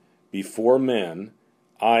me before men,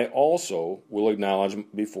 I also will acknowledge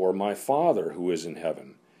before my Father who is in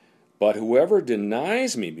heaven. But whoever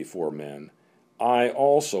denies me before men, I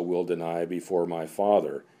also will deny before my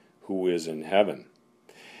Father who is in heaven.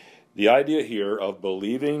 The idea here of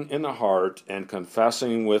believing in the heart and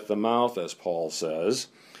confessing with the mouth, as Paul says,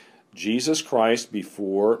 Jesus Christ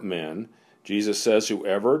before men, Jesus says,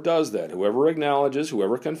 whoever does that, whoever acknowledges,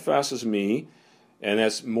 whoever confesses me, and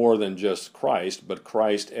that's more than just Christ, but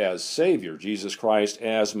Christ as Savior, Jesus Christ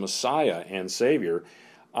as Messiah and Savior,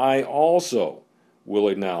 I also will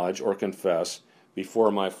acknowledge or confess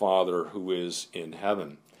before my Father who is in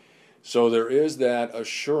heaven. So there is that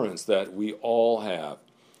assurance that we all have,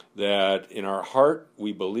 that in our heart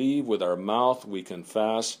we believe, with our mouth we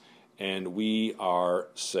confess, and we are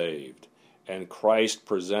saved. And Christ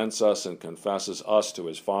presents us and confesses us to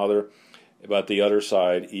his Father, but the other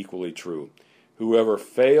side equally true. Whoever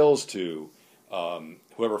fails to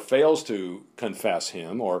confess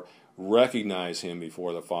him or recognize him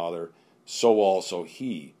before the Father, so also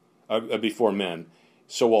he, before men,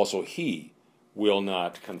 so also he will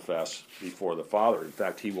not confess before the Father. In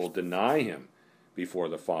fact, he will deny him before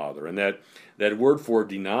the Father. And that word for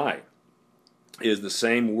deny is the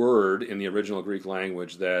same word in the original Greek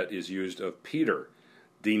language that is used of Peter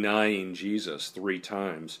denying Jesus 3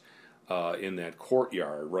 times in that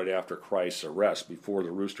courtyard right after Christ's arrest, before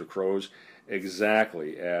the rooster crows,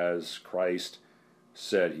 exactly as Christ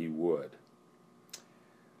said he would.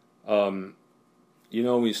 When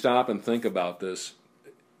you stop and think about this,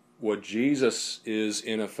 what Jesus is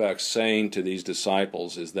in effect saying to these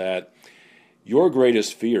disciples is that your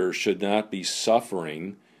greatest fear should not be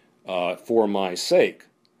suffering for my sake.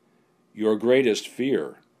 Your greatest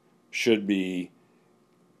fear should be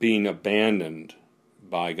being abandoned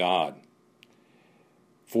by God,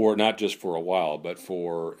 for not just for a while, but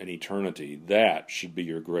for an eternity. That should be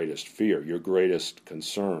your greatest fear, your greatest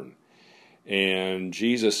concern. And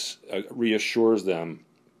Jesus reassures them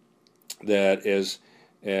that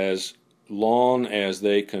as long as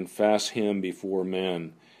they confess him before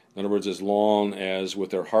men, in other words, as long as with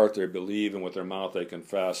their heart they believe and with their mouth they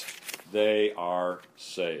confess, they are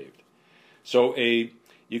saved. So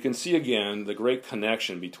you can see again the great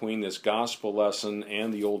connection between this gospel lesson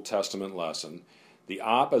and the Old Testament lesson, the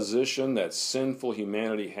opposition that sinful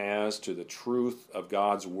humanity has to the truth of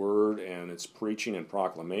God's Word and its preaching and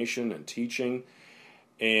proclamation and teaching,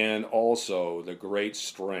 and also the great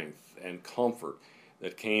strength and comfort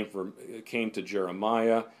that came to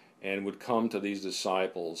Jeremiah and would come to these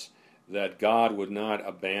disciples, that God would not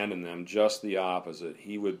abandon them, just the opposite.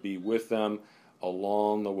 He would be with them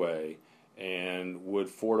along the way and would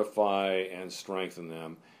fortify and strengthen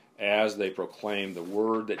them as they proclaim the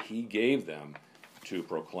word that he gave them to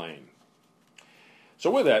proclaim.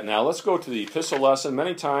 So with that, now let's go to the epistle lesson.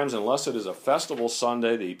 Many times, unless it is a festival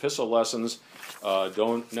Sunday, the epistle lessons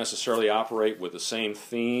don't necessarily operate with the same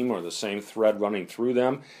theme or the same thread running through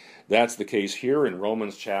them. That's the case here in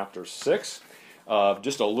Romans chapter 6.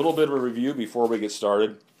 Just a little bit of a review before we get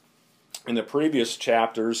started. In the previous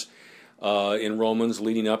chapters in Romans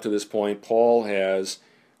leading up to this point, Paul has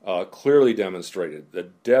clearly demonstrated the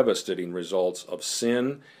devastating results of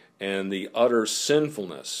sin and the utter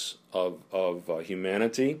sinfulness of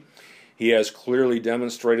humanity. He has clearly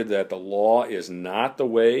demonstrated that the law is not the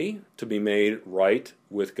way to be made right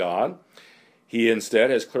with God. He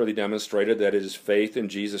instead has clearly demonstrated that it is faith in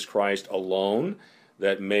Jesus Christ alone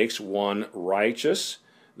that makes one righteous,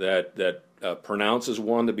 that pronounces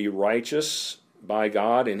one to be righteous by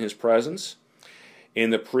God in his presence.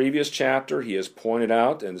 In the previous chapter, he has pointed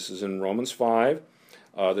out, and this is in Romans 5,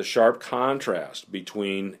 the sharp contrast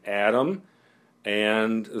between Adam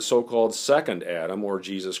and the so-called second Adam, or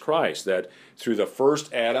Jesus Christ, that through the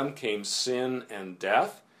first Adam came sin and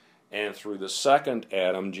death, and through the second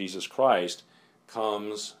Adam, Jesus Christ,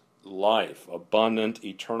 comes life, abundant,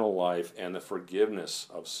 eternal life, and the forgiveness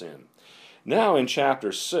of sin. Now in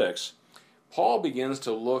chapter 6, Paul begins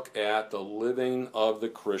to look at the living of the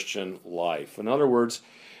Christian life. In other words,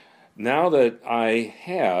 now that I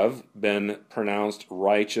have been pronounced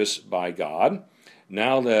righteous by God,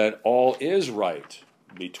 now that all is right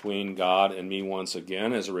between God and me once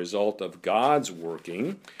again as a result of God's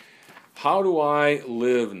working, how do I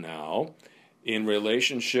live now in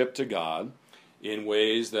relationship to God in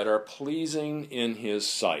ways that are pleasing in his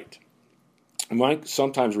sight? I might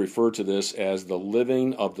sometimes refer to this as the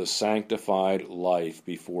living of the sanctified life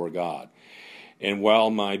before God. And while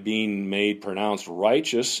my being made pronounced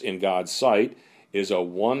righteous in God's sight is a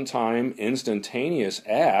one-time instantaneous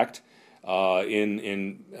act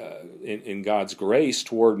in God's grace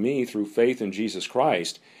toward me through faith in Jesus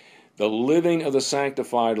Christ, the living of the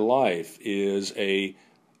sanctified life is a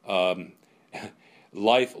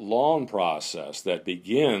lifelong process that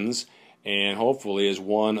begins and hopefully is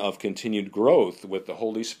one of continued growth with the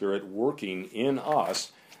Holy Spirit working in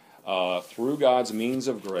us through God's means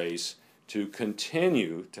of grace to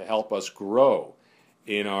continue to help us grow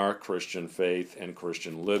in our Christian faith and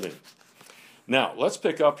Christian living. Now, let's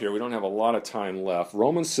pick up here. We don't have a lot of time left.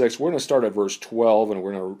 Romans 6, we're going to start at verse 12, and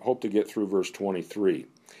we're going to hope to get through verse 23.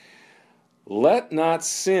 Let not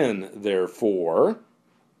sin, therefore,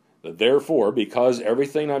 because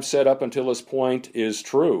everything I've said up until this point is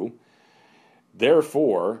true,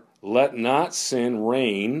 therefore, let not sin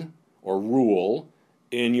reign or rule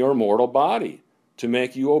in your mortal body to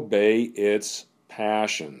make you obey its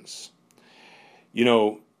passions. You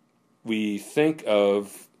know, we think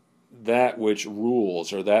of that which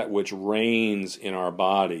rules or that which reigns in our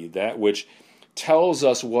body, that which tells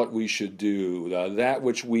us what we should do, that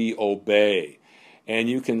which we obey. And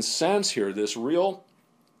you can sense here this real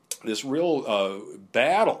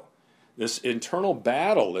battle, this internal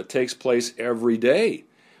battle that takes place every day,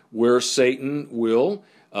 where Satan will,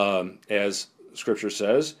 as Scripture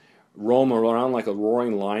says, roam around like a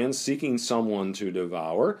roaring lion, seeking someone to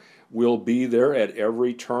devour, will be there at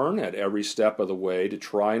every turn, at every step of the way, to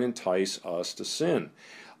try and entice us to sin.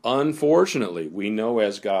 Unfortunately, we know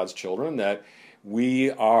as God's children that we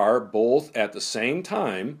are both at the same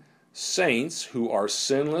time saints who are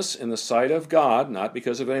sinless in the sight of God, not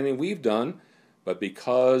because of anything we've done, but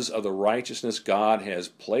because of the righteousness God has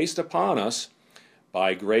placed upon us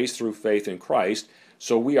by grace through faith in Christ.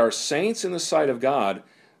 So we are saints in the sight of God,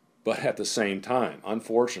 but at the same time,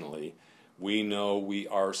 unfortunately, we know we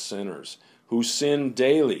are sinners who sin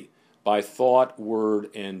daily by thought, word,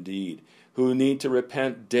 and deed, who need to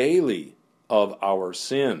repent daily of our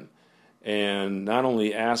sin, and not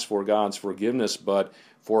only ask for God's forgiveness, but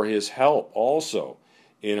for His help also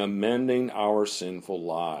in amending our sinful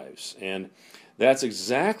lives. And that's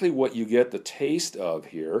exactly what you get the taste of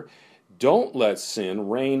here. Don't let sin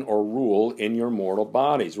reign or rule in your mortal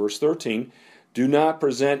bodies. Verse 13, do not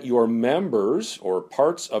present your members or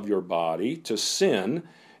parts of your body to sin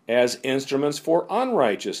as instruments for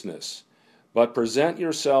unrighteousness, but present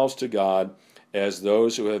yourselves to God as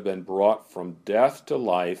those who have been brought from death to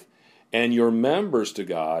life, and your members to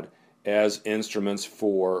God as instruments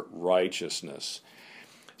for righteousness.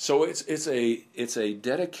 So it's a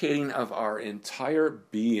dedicating of our entire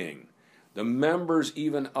being, the members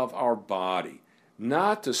even of our body,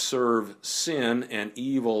 not to serve sin and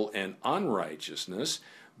evil and unrighteousness,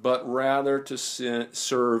 but rather to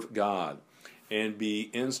serve God and be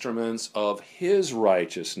instruments of His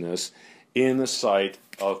righteousness in the sight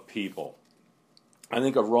of people. I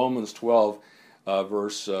think of Romans 12,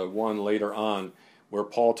 verse 1 later on, where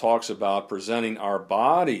Paul talks about presenting our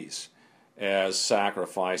bodies as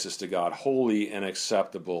sacrifices to God, holy and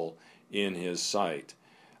acceptable in His sight,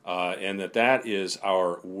 and that is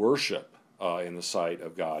our worship in the sight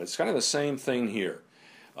of God. It's kind of the same thing here.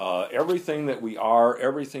 Everything that we are,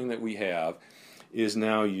 everything that we have, is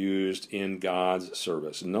now used in God's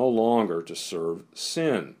service, no longer to serve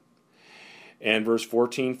sin. And verse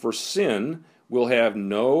 14, for sin will have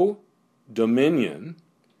no dominion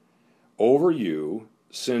over you,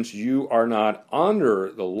 since you are not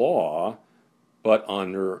under the law, but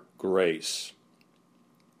under grace.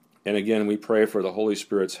 And again, we pray for the Holy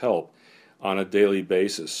Spirit's help on a daily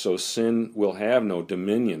basis, so sin will have no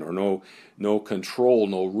dominion or no control,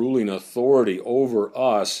 no ruling authority over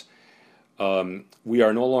us. We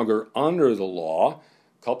are no longer under the law.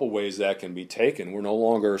 A couple ways that can be taken. We're no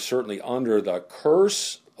longer certainly under the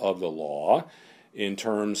curse of the law in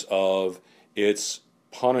terms of its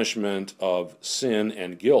punishment of sin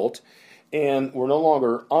and guilt, and we're no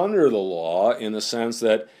longer under the law in the sense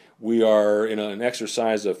that we are in an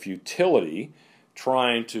exercise of futility,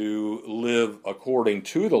 trying to live according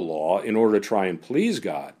to the law in order to try and please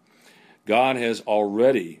God. God has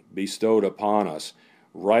already bestowed upon us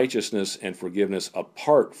righteousness and forgiveness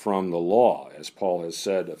apart from the law, as Paul has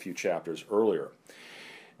said a few chapters earlier.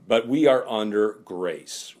 But we are under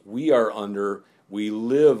grace. We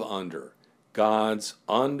live under God's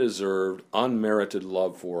undeserved, unmerited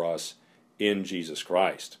love for us in Jesus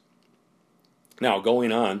Christ. Now,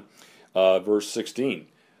 going on, verse 16.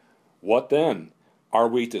 What then? Are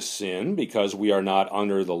we to sin because we are not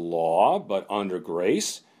under the law, but under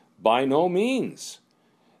grace? By no means.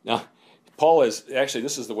 Now,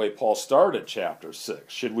 this is the way Paul started chapter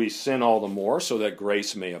 6. Should we sin all the more so that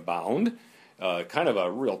grace may abound? Kind of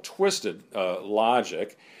a real twisted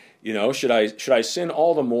logic. You know, should I sin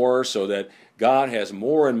all the more so that God has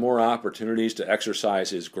more and more opportunities to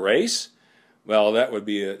exercise His grace? Well, that would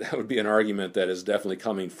be an argument that is definitely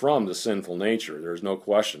coming from the sinful nature. There's no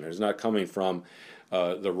question. It's not coming from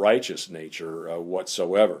the righteous nature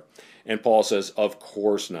whatsoever. And Paul says, of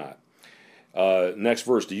course not. Next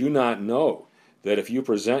verse, do you not know that if you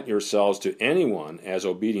present yourselves to anyone as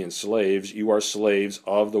obedient slaves, you are slaves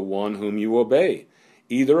of the one whom you obey,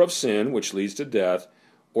 either of sin, which leads to death,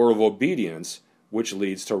 or of obedience, which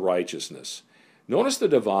leads to righteousness. Notice the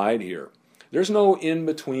divide here. There's no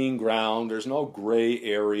in-between ground. There's no gray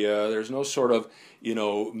area. There's no sort of,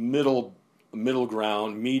 middle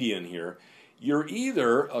ground, median here. You're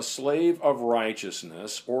either a slave of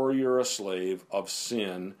righteousness or you're a slave of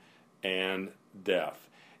sin and death.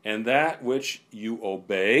 And that which you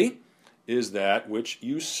obey is that which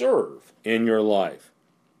you serve in your life.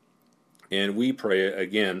 And we pray,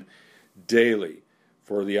 again, daily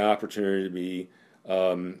for the opportunity to be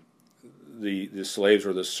the slaves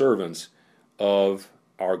or the servants of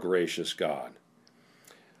our gracious God.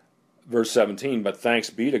 Verse 17, but thanks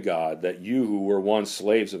be to God that you who were once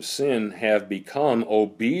slaves of sin have become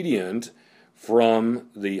obedient from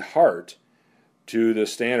the heart to the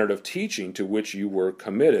standard of teaching to which you were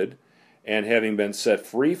committed, and having been set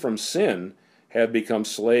free from sin, have become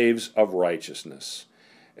slaves of righteousness.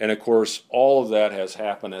 And of course, all of that has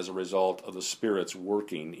happened as a result of the Spirit's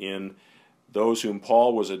working in those whom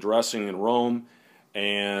Paul was addressing in Rome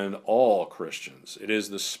and all Christians. It is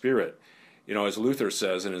the Spirit. As Luther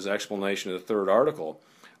says in his explanation of the third article,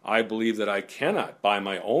 I believe that I cannot, by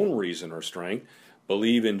my own reason or strength,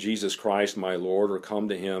 believe in Jesus Christ my Lord or come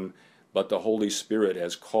to him, but the Holy Spirit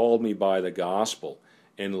has called me by the gospel,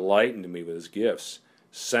 enlightened me with his gifts,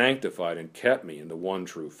 sanctified and kept me in the one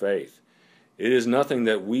true faith. It is nothing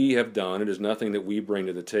that we have done. It is nothing that we bring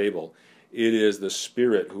to the table. It is the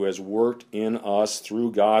Spirit who has worked in us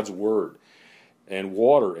through God's Word and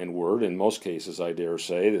water and Word, in most cases, I dare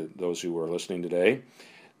say, to those who are listening today,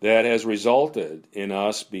 that has resulted in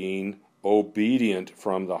us being obedient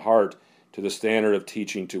from the heart to the standard of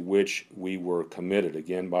teaching to which we were committed,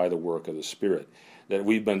 again, by the work of the Spirit, that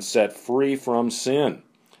we've been set free from sin.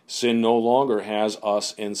 Sin no longer has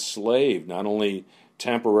us enslaved, not only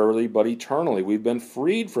temporarily, but eternally. We've been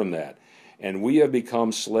freed from that, and we have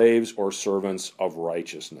become slaves or servants of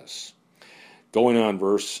righteousness. Going on,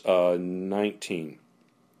 verse 19.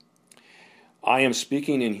 I am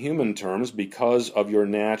speaking in human terms because of your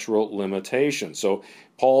natural limitations. So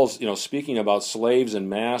Paul's, speaking about slaves and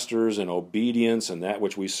masters and obedience and that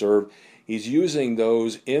which we serve. He's using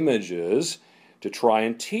those images to try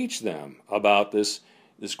and teach them about this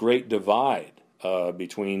great divide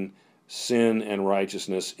between sin and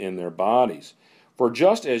righteousness in their bodies. For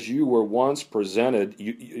just as you once presented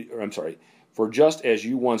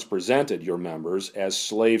your members as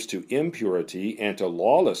slaves to impurity and to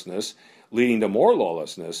lawlessness, leading to more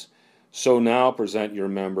lawlessness, so now present your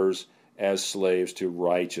members as slaves to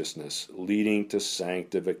righteousness, leading to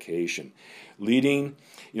sanctification.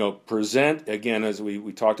 Present, again, as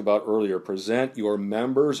we talked about earlier, present your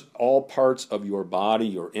members, all parts of your body,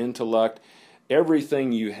 your intellect,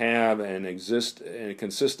 everything you have and exist and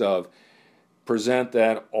consist of, present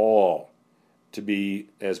that all to be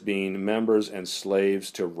as being members and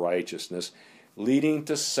slaves to righteousness, leading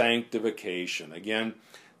to sanctification. Again,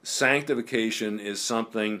 sanctification is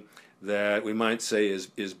something that we might say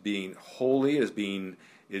is being holy, it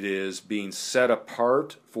is being set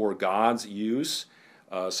apart for God's use.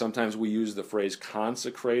 Sometimes we use the phrase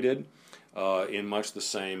consecrated in much the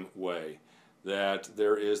same way, that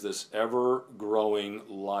there is this ever-growing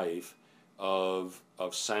life of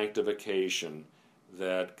sanctification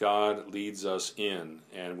that God leads us in,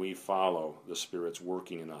 and we follow the Spirit's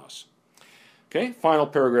working in us. Okay, final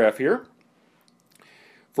paragraph here.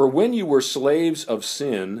 For when you were slaves of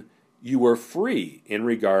sin, you were free in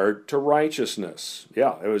regard to righteousness.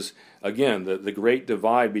 Yeah, it was, again, the great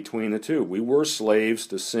divide between the two. We were slaves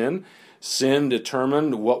to sin. Sin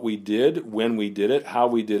determined what we did, when we did it, how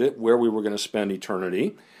we did it, where we were going to spend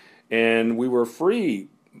eternity. And we were free,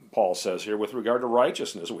 Paul says here, with regard to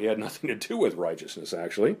righteousness. We had nothing to do with righteousness,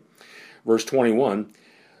 actually. Verse 21,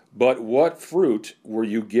 but what fruit were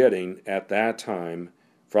you getting at that time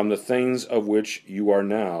from the things of which you are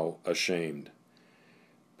now ashamed?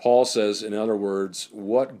 Paul says, in other words,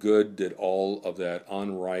 what good did all of that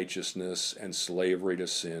unrighteousness and slavery to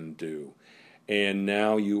sin do? And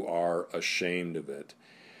now you are ashamed of it.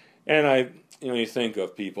 And you think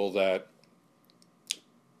of people that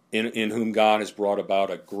in whom God has brought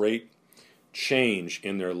about a great change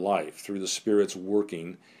in their life through the Spirit's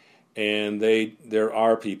working, and there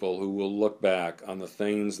are people who will look back on the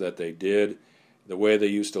things that they did, the way they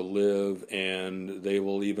used to live, and they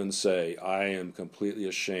will even say, I am completely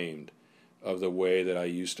ashamed of the way that I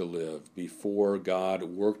used to live before God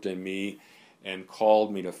worked in me and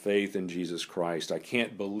called me to faith in Jesus Christ. I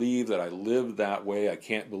can't believe that I lived that way. I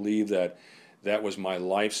can't believe that that was my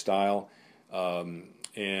lifestyle.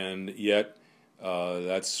 And yet,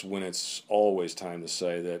 that's when it's always time to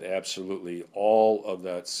say that absolutely all of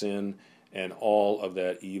that sin and all of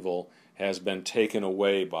that evil has been taken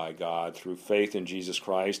away by God through faith in Jesus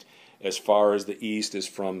Christ, as far as the east is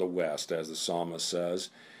from the west, as the psalmist says,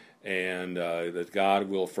 and that God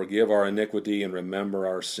will forgive our iniquity and remember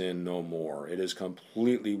our sin no more. It is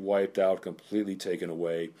completely wiped out, completely taken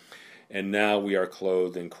away, and now we are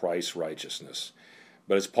clothed in Christ's righteousness.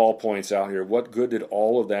 But as Paul points out here, what good did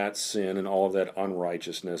all of that sin and all of that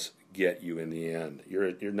unrighteousness get you in the end?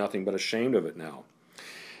 You're nothing but ashamed of it now.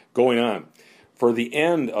 Going on, for the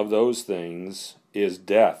end of those things is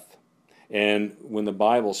death. And when the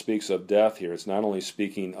Bible speaks of death here, it's not only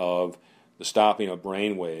speaking of the stopping of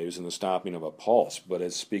brain waves and the stopping of a pulse, but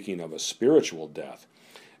it's speaking of a spiritual death,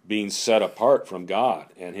 being set apart from God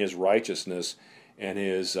and His righteousness and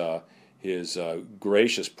His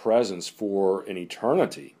gracious presence for an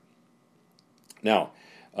eternity. Now,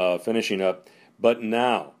 finishing up, but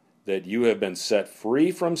now that you have been set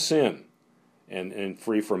free from sin and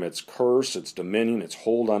free from its curse, its dominion, its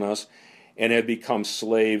hold on us, and have become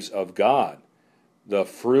slaves of God, the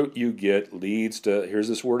fruit you get leads to, here's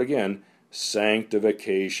this word again,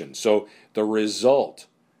 sanctification. So the result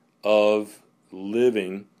of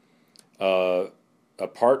living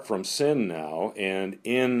apart from sin now and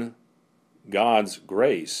in God's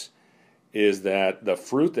grace is that the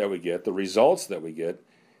fruit that we get, the results that we get,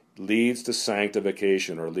 leads to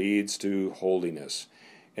sanctification or leads to holiness.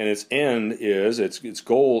 And its end is, its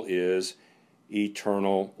goal is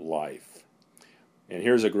eternal life. And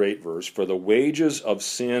here's a great verse. For the wages of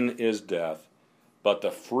sin is death, but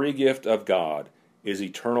the free gift of God is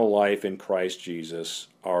eternal life in Christ Jesus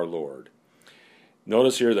our Lord.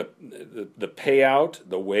 Notice here the payout,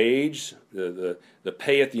 the wage, the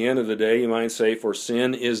pay at the end of the day, you might say, for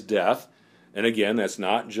sin is death. And again, that's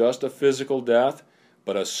not just a physical death,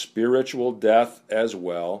 but a spiritual death as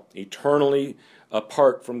well, eternally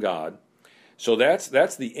apart from God. So that's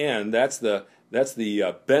the end. That's the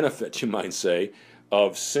benefit, you might say,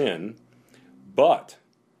 of sin. But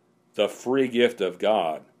the free gift of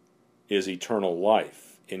God is eternal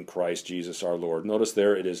life in Christ Jesus our Lord. Notice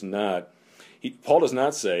there it is not. Paul does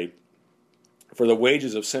not say, for the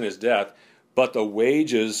wages of sin is death, but the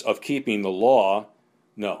wages of keeping the law,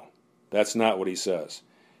 no, that's not what he says.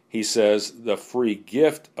 He says the free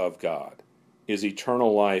gift of God is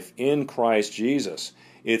eternal life in Christ Jesus.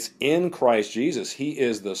 It's in Christ Jesus. He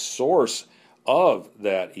is the source of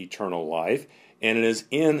that eternal life, and it is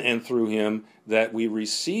in and through Him that we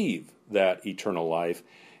receive that eternal life.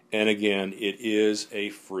 And again, it is a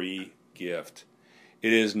free gift.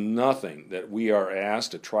 It is nothing that we are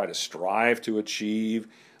asked to try to strive to achieve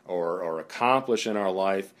or accomplish in our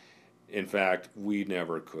life. In fact, we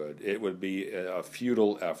never could. It would be a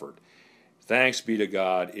futile effort. Thanks be to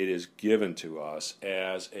God, it is given to us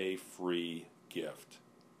as a free gift.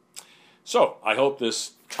 So, I hope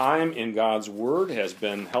this time in God's Word has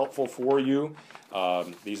been helpful for you.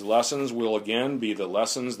 These lessons will again be the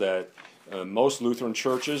lessons that most Lutheran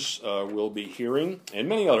churches will be hearing, and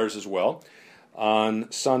many others as well,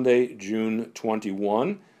 on Sunday, June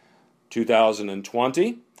 21,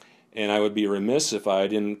 2020. And I would be remiss if I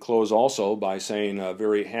didn't close also by saying a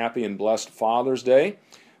very happy and blessed Father's Day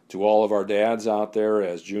to all of our dads out there,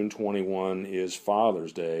 as June 21 is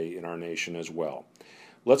Father's Day in our nation as well.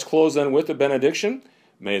 Let's close then with the benediction.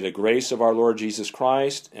 May the grace of our Lord Jesus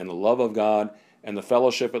Christ and the love of God and the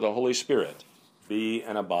fellowship of the Holy Spirit be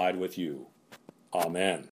and abide with you.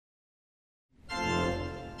 Amen.